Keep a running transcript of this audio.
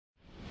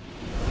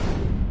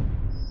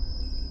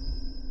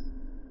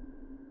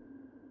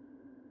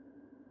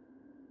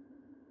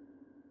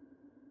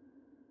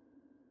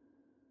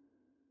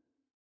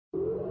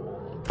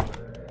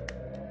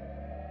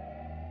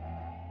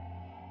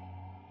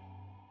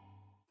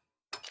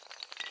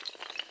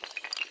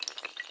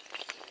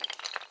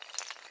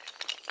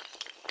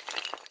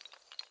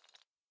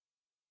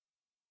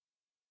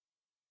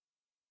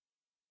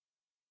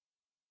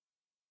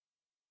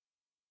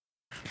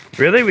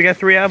Really? We got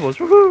 3 apples.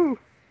 Woohoo!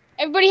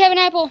 Everybody have an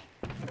apple.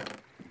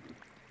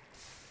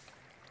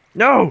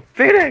 No!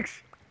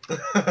 Phoenix!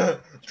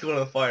 Let's go to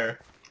the fire.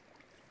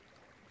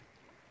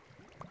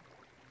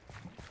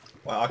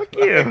 Wow, Fuck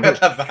I you! got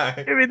that back.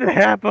 Give me the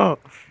apple!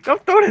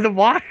 Don't throw it in the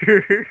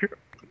water!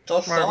 It's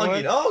all Smart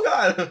soggy. boy. Oh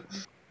god!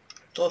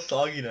 It's all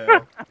soggy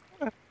now.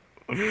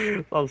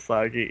 It's all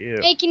soggy, ew.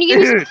 Hey, can you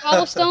give me some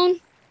cobblestone?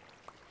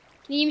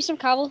 Can you give me some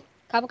cobble?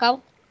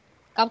 Cobble.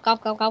 I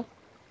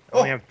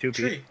only have 2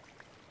 pieces. tree.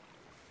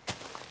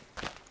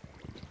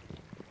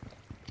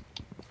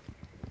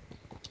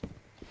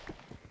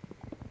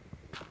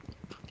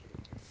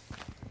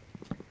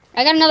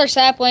 I got another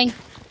sapling.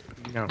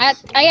 No.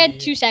 I had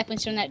 2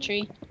 saplings from that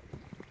tree.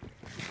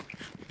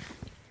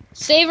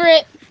 Savor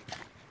it.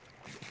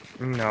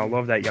 No, I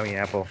love that yummy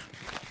apple.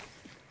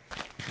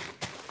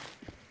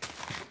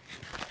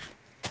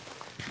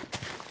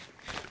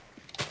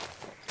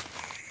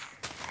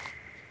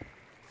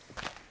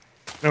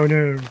 Oh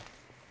no.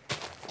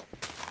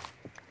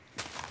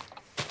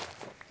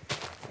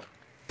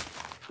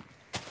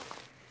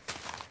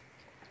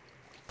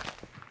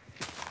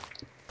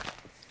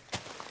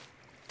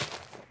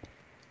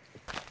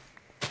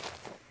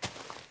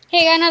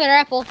 Hey, I got another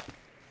apple.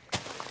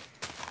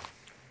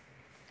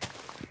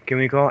 Can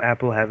we call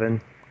Apple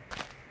Heaven?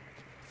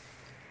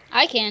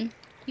 I can.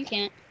 You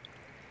can't.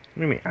 What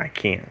do you mean I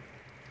can't?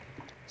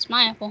 It's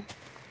my apple.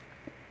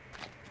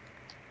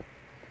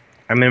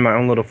 I'm in my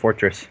own little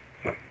fortress.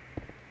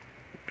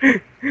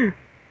 Do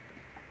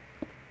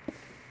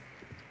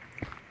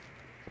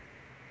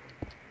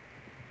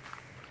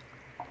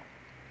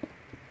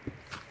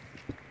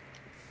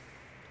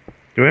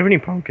we have any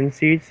pumpkin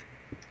seeds?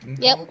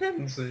 Yep.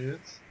 Pumpkin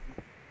seeds.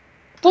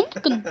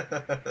 Pumpkin.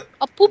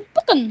 A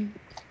pumpkin.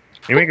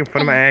 You're making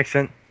fun of my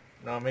accent?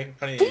 No, I'm making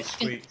fun of you,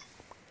 sweet.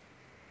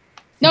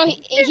 No,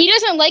 he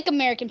doesn't like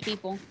American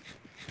people.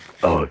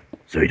 Oh,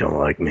 so you don't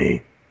like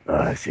me?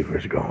 I see where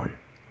it's going.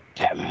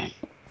 Batman.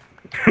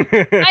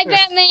 Hi,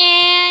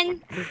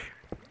 Batman.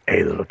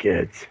 Hey, little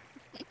kids.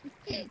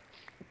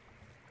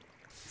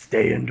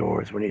 Stay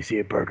indoors when you see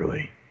a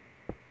burglary.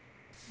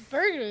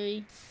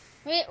 Burglary.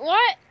 Wait,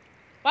 what?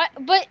 What?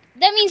 But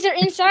that means they're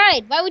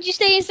inside. Why would you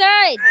stay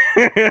inside?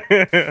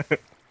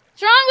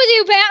 What's wrong with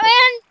you,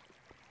 Batman?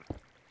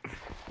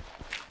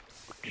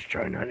 Just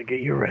trying not to get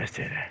you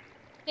arrested.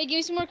 Hey, give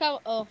me some more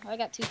cobble. Oh, I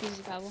got 2 pieces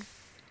of cobble.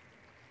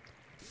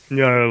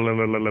 No.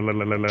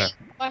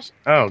 Watch.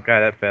 Oh god,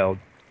 that failed.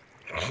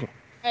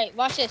 Alright,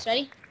 watch this.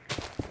 Ready?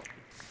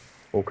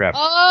 Oh crap.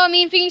 Oh,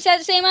 me and Phoenix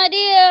had the same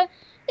idea.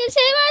 The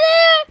same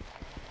idea.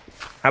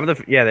 How about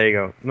the? Yeah, there you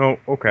go. No.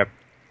 Oh crap.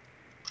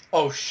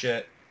 Oh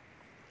shit.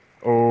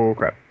 Oh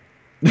crap.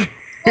 Did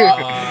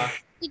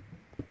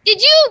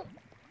you?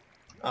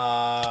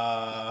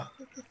 Oh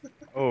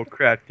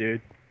crap,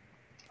 dude.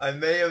 I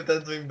may have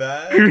done something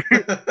bad.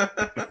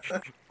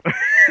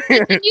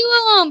 Did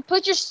you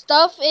put your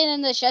stuff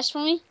in the chest for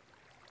me?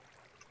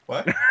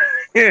 What?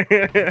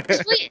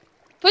 Just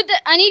put the.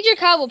 I need your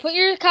cobble. Put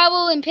your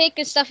cobble and pick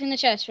and stuff in the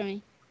chest for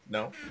me.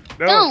 No.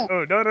 No.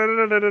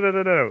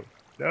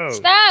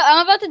 Stop!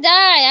 I'm about to die.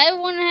 I have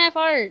 1.5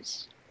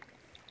 hearts.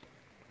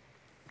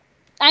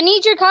 I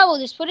need your cobble.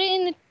 Just put it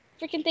in the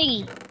freaking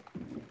thingy.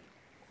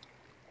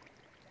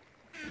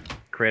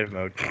 Creative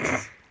mode.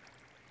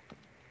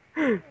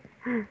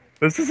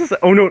 This is.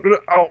 Oh no!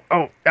 Ow!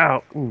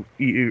 Ooh,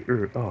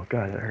 oh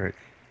god, that hurts.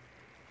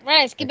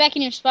 Right, let's get back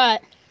in your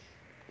spot.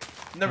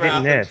 Never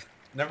Getting happened. this.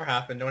 Never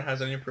happened. No one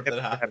has any proof that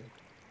it happened.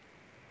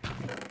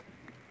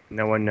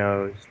 No one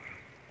knows.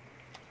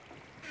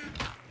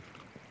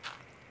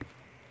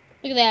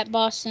 Look at that,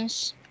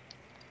 Boston's.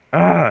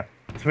 Ah!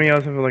 Somebody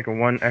else have like a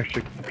 1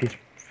 extra piece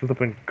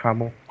flipping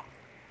cobble.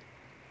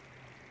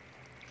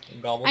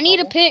 Gobble, I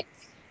need a gobble? pick.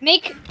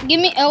 Give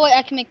me. Oh wait,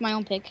 I can make my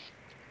own pick.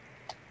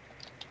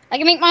 I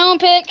can make my own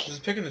pick. There's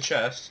a pick in the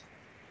chest.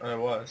 Oh, it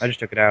was. I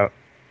just took it out.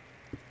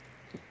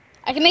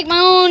 I can make my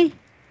own.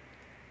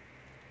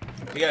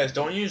 You guys,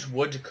 don't use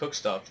wood to cook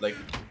stuff. Like,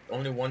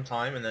 only one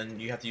time, and then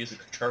you have to use the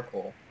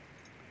charcoal.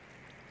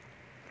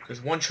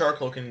 Because 1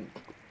 charcoal can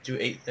do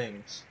 8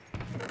 things.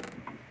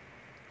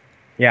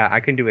 Yeah, I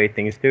can do 8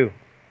 things too.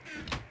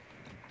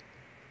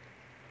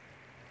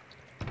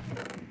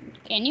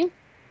 Can you?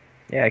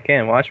 Yeah, I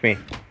can. Watch me.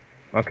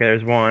 Okay,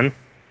 there's 1.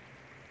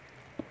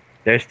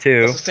 There's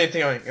 2. It's the same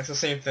thing. It's the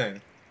same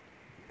thing.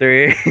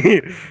 3.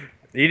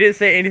 You didn't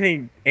say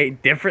anything.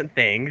 8 different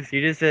things. You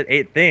just said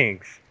 8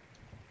 things.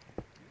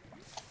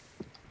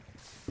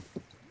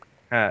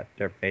 Ah,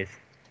 dirt face.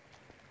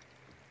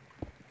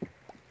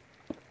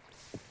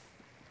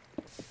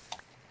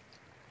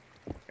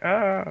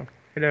 Ah,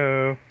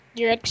 hello.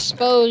 You're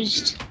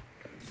exposed.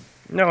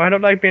 No, I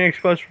don't like being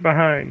exposed from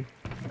behind.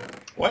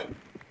 What?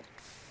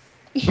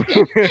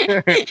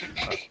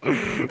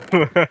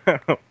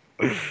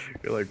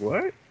 You're like,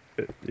 what?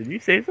 Did you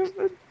say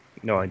something?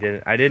 No, I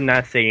didn't. I did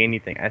not say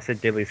anything. I said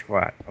diddly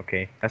squat.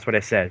 Okay, that's what I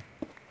said.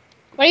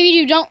 Whatever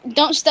you do,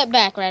 don't step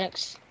back,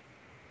 Radix.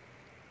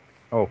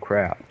 Oh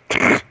crap.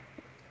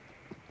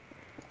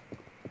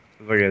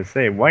 was I gonna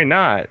say? Why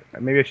not?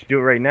 Maybe I should do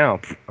it right now.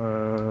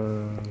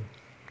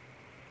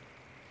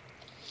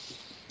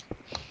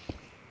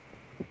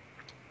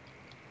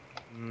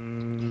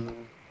 Mm,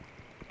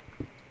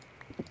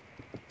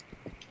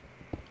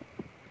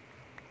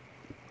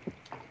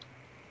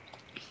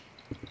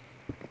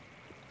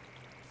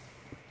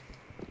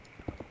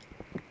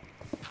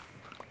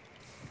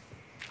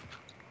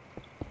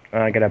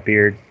 I got a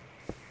beard.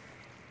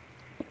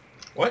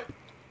 What?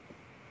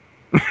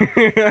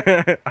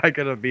 I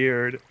got a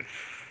beard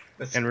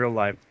That's in real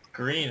life.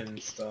 green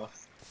and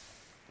stuff.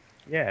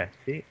 Yeah,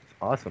 see? It's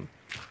awesome.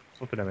 It's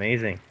flipping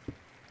amazing.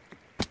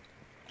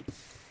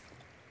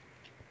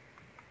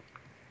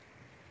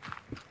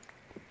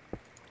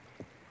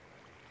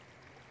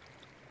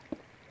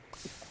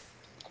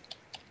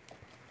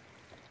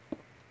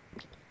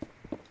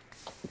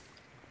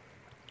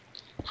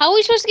 How are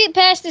we supposed to get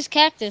past this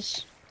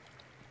cactus?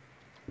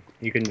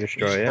 You can You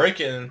destroy just it. break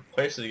it and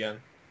place it again.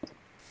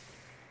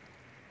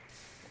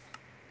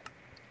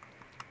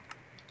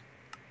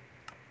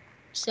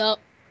 So,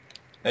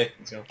 Hey,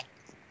 let's go.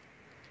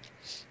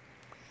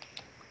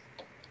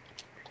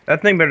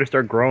 That thing better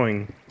start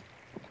growing.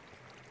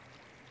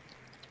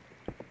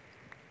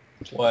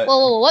 What?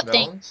 whoa, what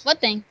thing? Melons? What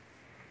thing?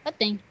 What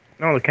thing?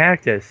 No, the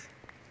cactus.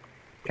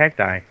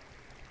 Cacti.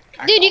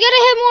 Dude, you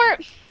gotta have more.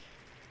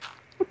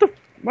 What the?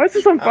 Why is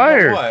this on I'm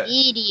fire? What?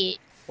 Idiot.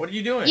 What are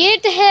you doing? You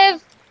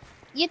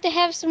have to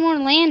have some more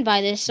land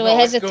by this, so No, it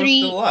has a goes to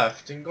the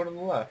left. You can go to the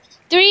left.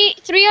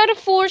 three out of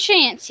 4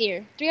 chance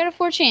here. 3 out of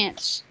 4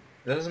 chance.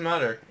 It doesn't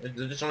matter. It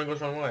just only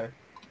goes one way.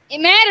 It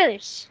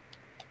matters.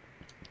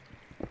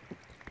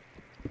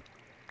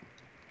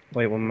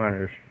 Wait, what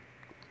matters?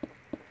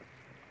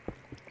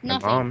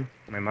 Nothing.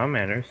 My mom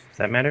matters. Does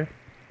that matter?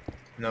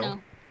 No.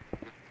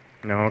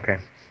 No, okay.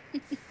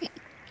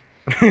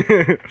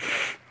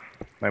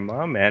 My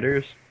mom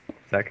matters.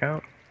 Does that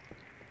count?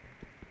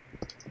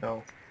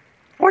 No.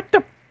 What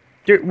the?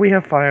 Dude, we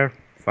have fire.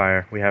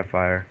 Fire. We have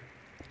fire.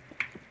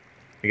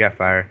 We got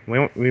fire.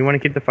 We want to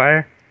keep the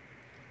fire?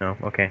 No.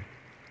 Okay.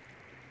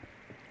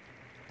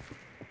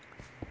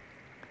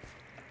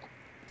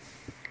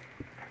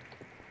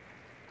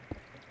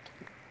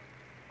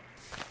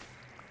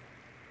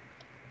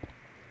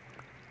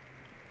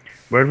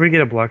 Where did we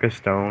get a block of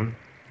stone?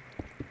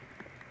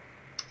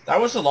 That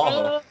was the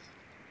lava.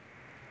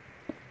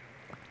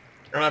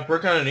 And I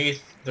broke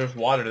underneath. There's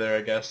water there,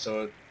 I guess.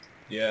 So,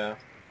 yeah.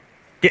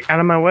 Get out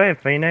of my way,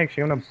 Phoenix.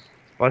 You're gonna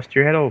bust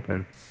your head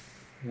open.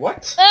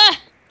 What? Ah!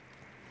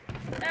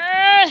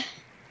 Ah!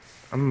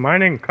 I'm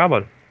mining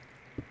cobble.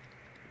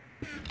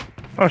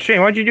 Oh,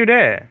 Shane, why'd you do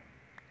that?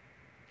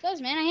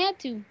 Cause man, I had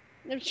to.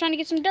 I was trying to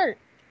get some dirt.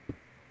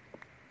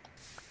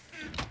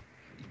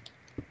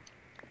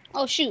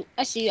 Oh shoot!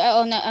 I see.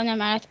 Oh no! Oh, never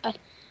mind. I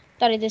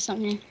thought I did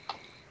something.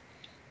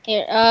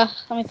 Here, let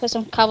me put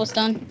some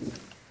cobblestone.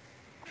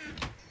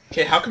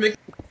 Okay, how can we...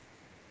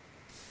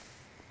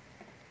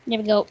 There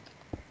we go.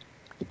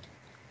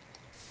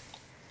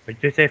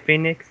 What'd you say,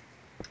 Phoenix?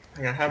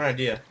 Hang on, I have an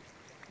idea.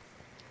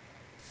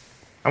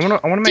 I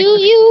wanna Do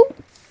you?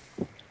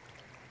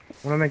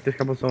 make this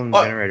cobblestone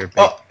Oh, generator big.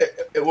 Oh,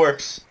 it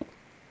works.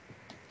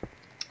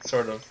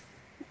 Sort of.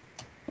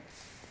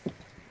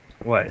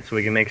 What? So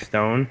we can make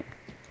stone?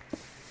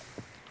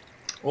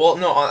 Well,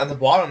 no, at the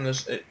bottom,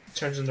 it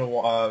turns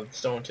into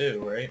stone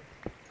too, right?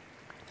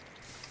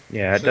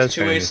 Yeah, it So does. there's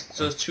two turn ways. into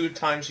So there's 2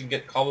 times you can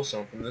get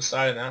cobblestone from this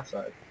side and that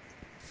side.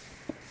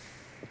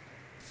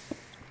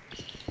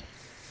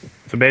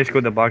 So basically,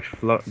 the blocks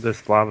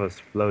this lava's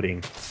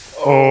floating.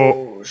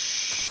 Oh,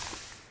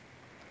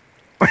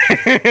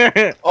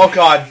 oh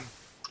god!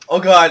 Oh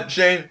god!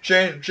 Shane,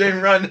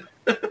 run!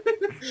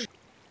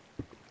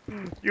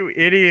 You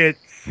idiots!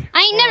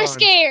 I ain't never on.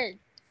 scared.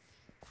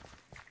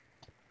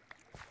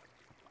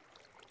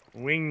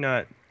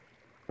 Wingnut.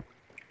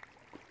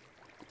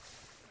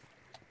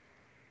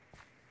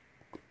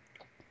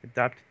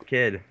 Adopted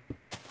kid.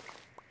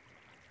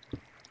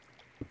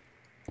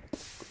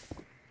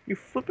 You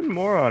flipping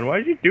moron! Why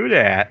did you do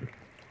that?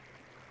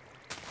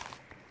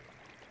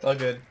 It's all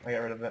good. I got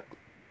rid of it.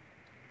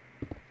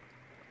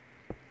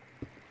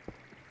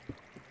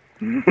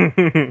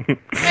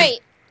 Right.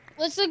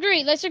 Let's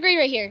agree. Let's agree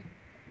right here.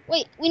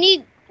 Wait. We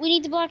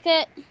need to block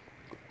that.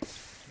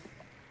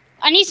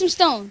 I need some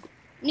stone.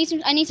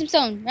 I need some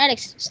stone.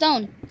 Radix,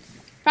 stone.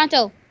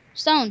 Pronto,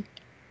 stone.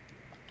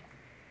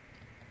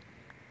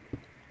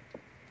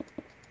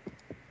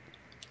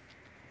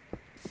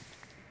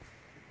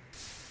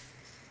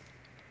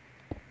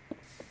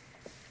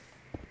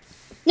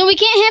 No, we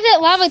can't have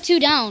that lava 2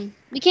 down.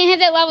 We can't have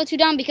that lava 2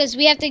 down because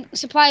we have to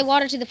supply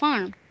water to the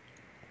farm.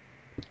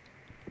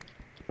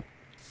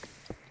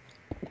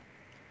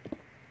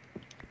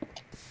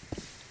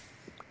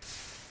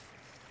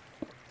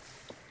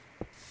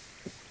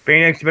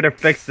 Phoenix, you better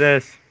fix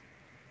this.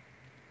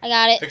 I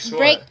got it. Fix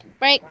break.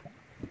 what?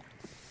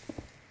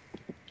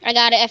 I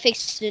got it. I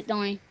fixed it. Don't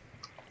worry.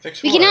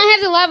 Fix We what? cannot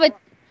have the lava.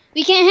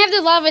 We can't have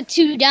the lava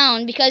 2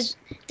 down because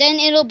then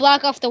it'll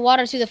block off the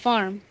water to the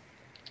farm.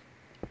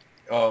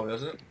 Oh,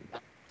 does it?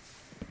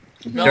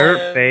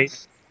 Dirt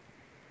face. Melons.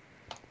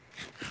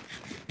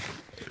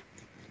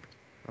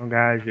 Oh,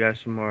 guys, we got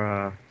some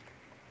more.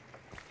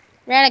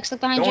 Radix,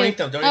 look behind Don't you. eat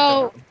them. Don't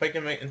Oh, eat them. Break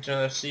them into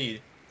another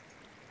seed.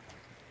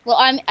 well,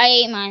 I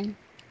ate mine.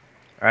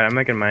 Alright, I'm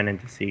making mine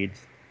into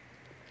seeds.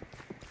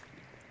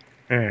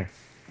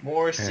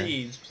 More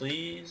seeds,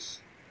 please.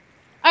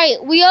 All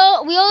right, we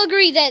all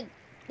agree that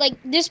like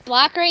this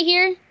block right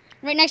here,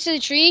 right next to the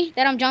tree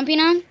that I'm jumping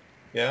on.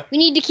 Yeah. We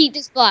need to keep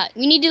this block.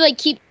 We need to like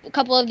keep a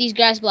couple of these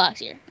grass blocks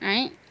here. All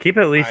right. Keep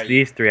at least Alright.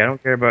 these 3. I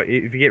don't care about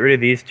if you get rid of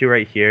these 2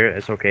 right here.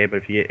 It's okay,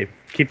 but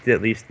keep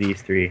at least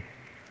these 3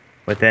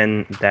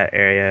 within that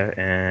area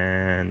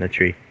and the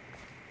tree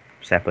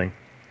sapling.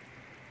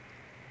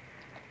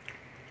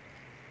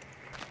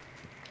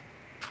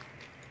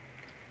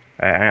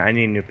 I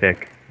need a new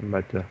pick. I'm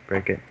about to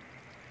break it.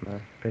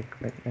 Pick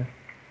right now.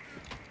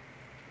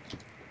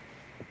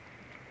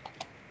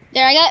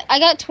 There, I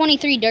got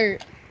 23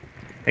 dirt.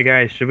 Hey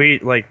guys, should we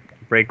like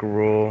break a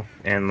rule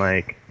and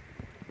like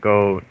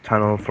go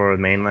tunnel for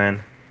the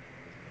mainland?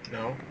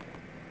 No.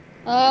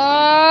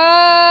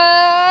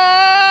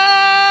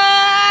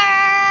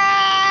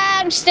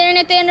 I'm staring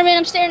at the Enderman.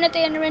 I'm staring at the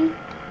Enderman.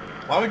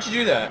 Why would you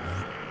do that?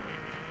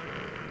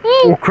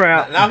 Oh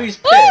crap! Now he's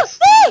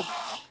pissed.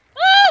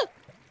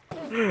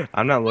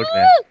 I'm not looking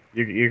at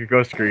you. You could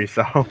go screw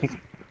yourself.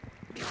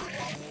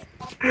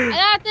 I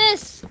got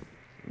this.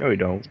 No, you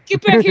don't.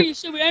 Get back here, you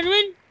stupid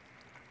Enderman.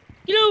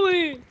 Get over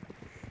here.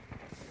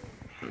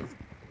 Yeah,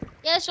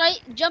 that's right.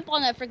 Jump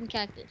on that freaking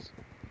cactus.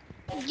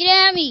 Get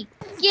at me.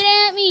 Get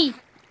at me.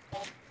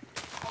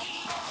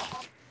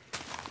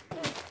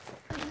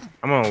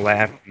 I'm gonna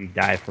laugh if you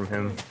die from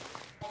him.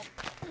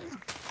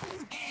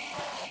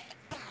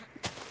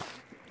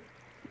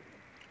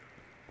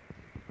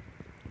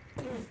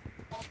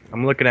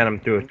 I'm looking at him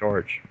through a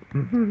torch.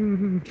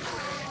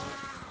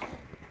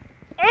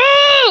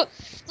 Oh!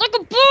 Like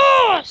a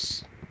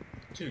boss!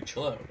 Dude,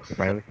 chill out.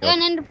 Right, I got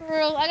an ender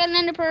pearl. I got an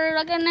ender pearl.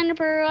 I got an ender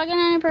pearl. I got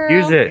an ender pearl.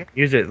 use it.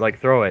 Use it. Like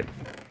throw it.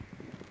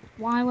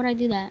 Why would I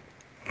do that?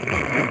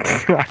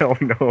 I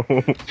don't know.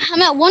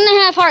 I'm at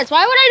 1.5 hearts.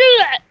 Why would I do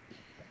that?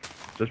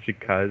 Just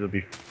because it'll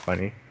be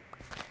funny.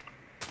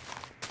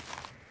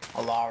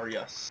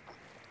 Hilarious.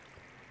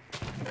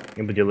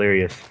 It'll be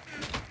delirious.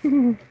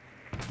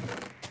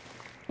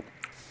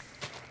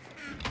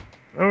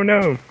 Oh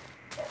no.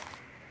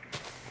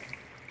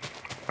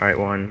 Alright,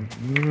 one.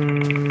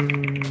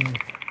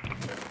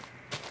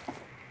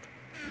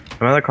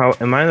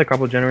 Am I the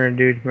cobble generator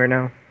dude right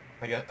now?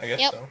 I guess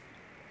Yep. so.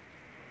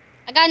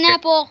 I got an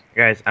apple.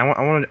 Guys, I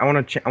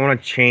want to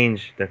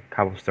change the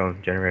cobblestone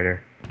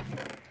generator.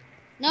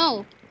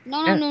 No.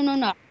 No, no, Yeah. no, no,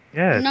 no.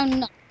 Yes. No, no,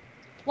 no.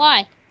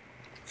 Why?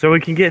 So we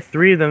can get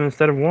 3 of them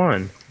instead of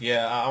 1.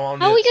 Yeah, I want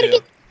to How do are we it gonna too.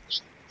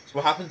 get... So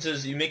what happens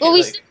is you make Well, it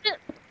we like... still...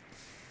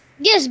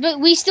 Yes, but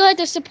we still have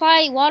to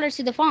supply water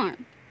to the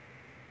farm.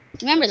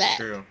 Remember That's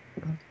that. true.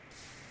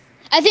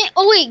 I think...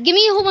 Oh, wait. Give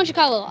me a whole bunch of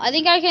cobble. I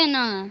think I can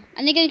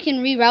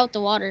reroute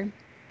the water.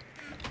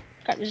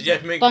 Crap, there's Yeah,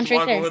 a make bunch right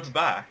water there. go to the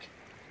back.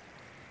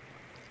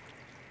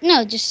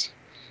 No, just...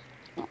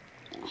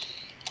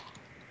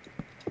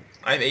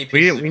 I have 8 We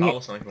pieces need- of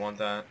cobblestone if you want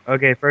that.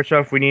 Okay, first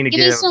off, we need to Give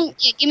me get some...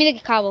 Yeah, give me the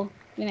cobble.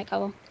 Give me that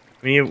cobble.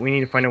 we need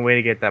to find a way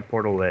to get that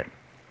portal lit.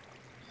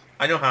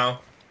 I know how.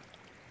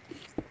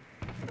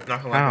 I'm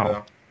not gonna How? lie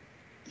though.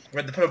 We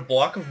have to put a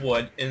block of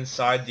wood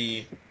inside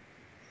the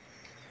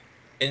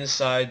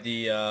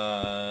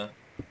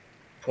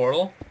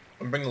portal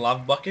and bring the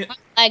lava bucket.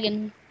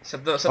 Lagging.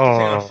 Set the thing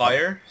on Oh.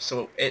 fire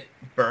so it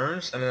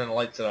burns and then it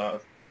lights it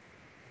off.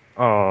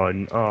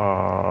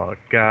 Oh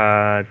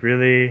god,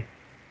 really?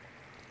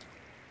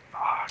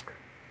 Fuck.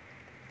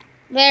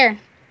 There.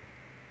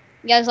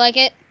 You guys like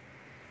it?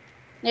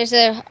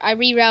 I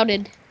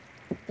rerouted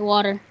the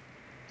water.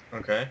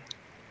 Okay.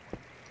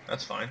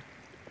 That's fine.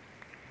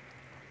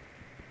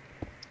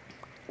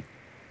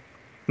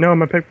 No,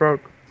 my pick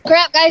broke.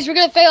 Crap, guys, we're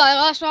gonna fail. I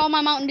lost all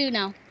my Mountain Dew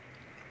now.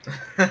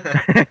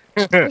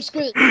 We're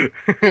screwed.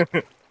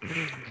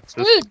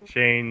 Screwed.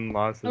 Shane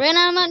lost I it. ran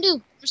out of Mountain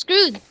Dew. We're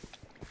screwed.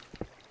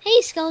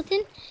 Hey,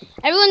 skeleton.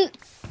 Everyone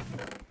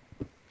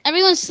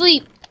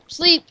sleep.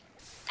 Sleep.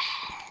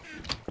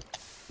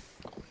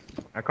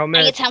 I call I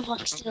man. get 10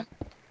 points too.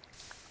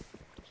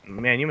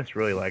 Man, you must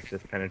really like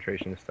this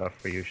penetration stuff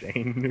for you,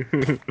 Shane.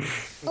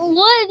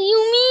 What do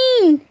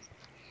you mean?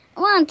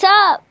 I'm on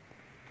top.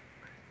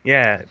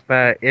 Yeah,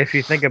 but if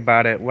you think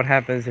about it, what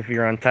happens if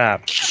you're on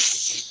top?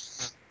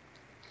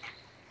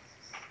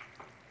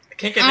 I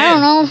can't get in. I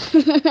don't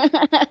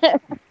know.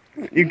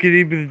 You could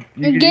either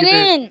Get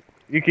in.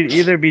 You could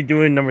either be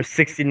doing number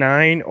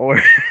 69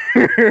 or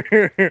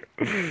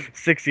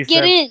 67.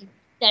 Get in.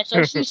 That's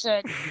what she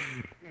said.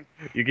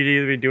 You could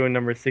either be doing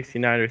number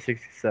 69 or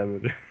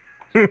 67.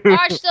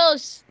 Watch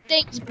those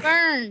things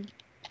burn.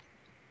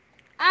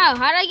 Ow,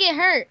 how'd I get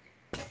hurt?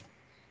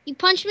 You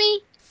punched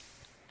me?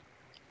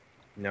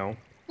 No.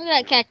 Look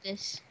at that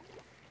cactus.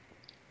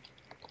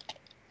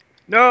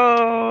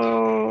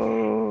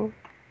 No.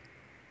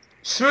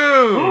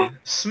 Smooth!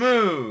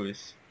 Smooth!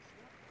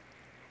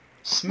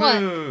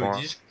 Smooth. What?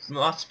 You just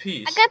lost a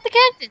piece. I got the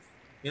cactus.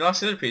 You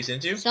lost the other piece,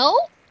 didn't you? So?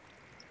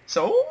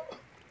 So?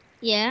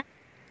 Yeah.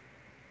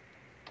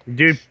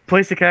 Dude,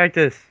 place the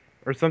cactus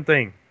or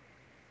something.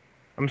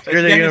 I'm Place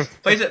scared the that you're cactus.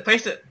 Place it.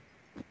 Place it.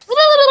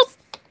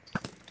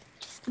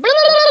 gonna.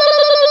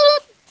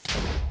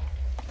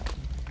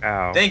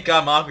 Ow. Thank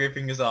God my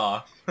gripping is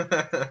off.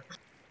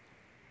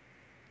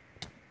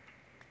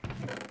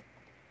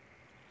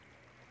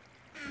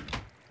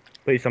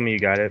 Please tell me you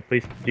got it.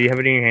 Please, do you have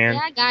it in your hand?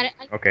 Yeah, I got it.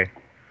 Okay.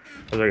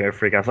 I was like, I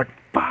freak out. I was like,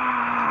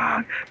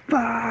 fuck,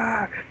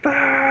 fuck,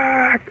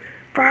 fuck.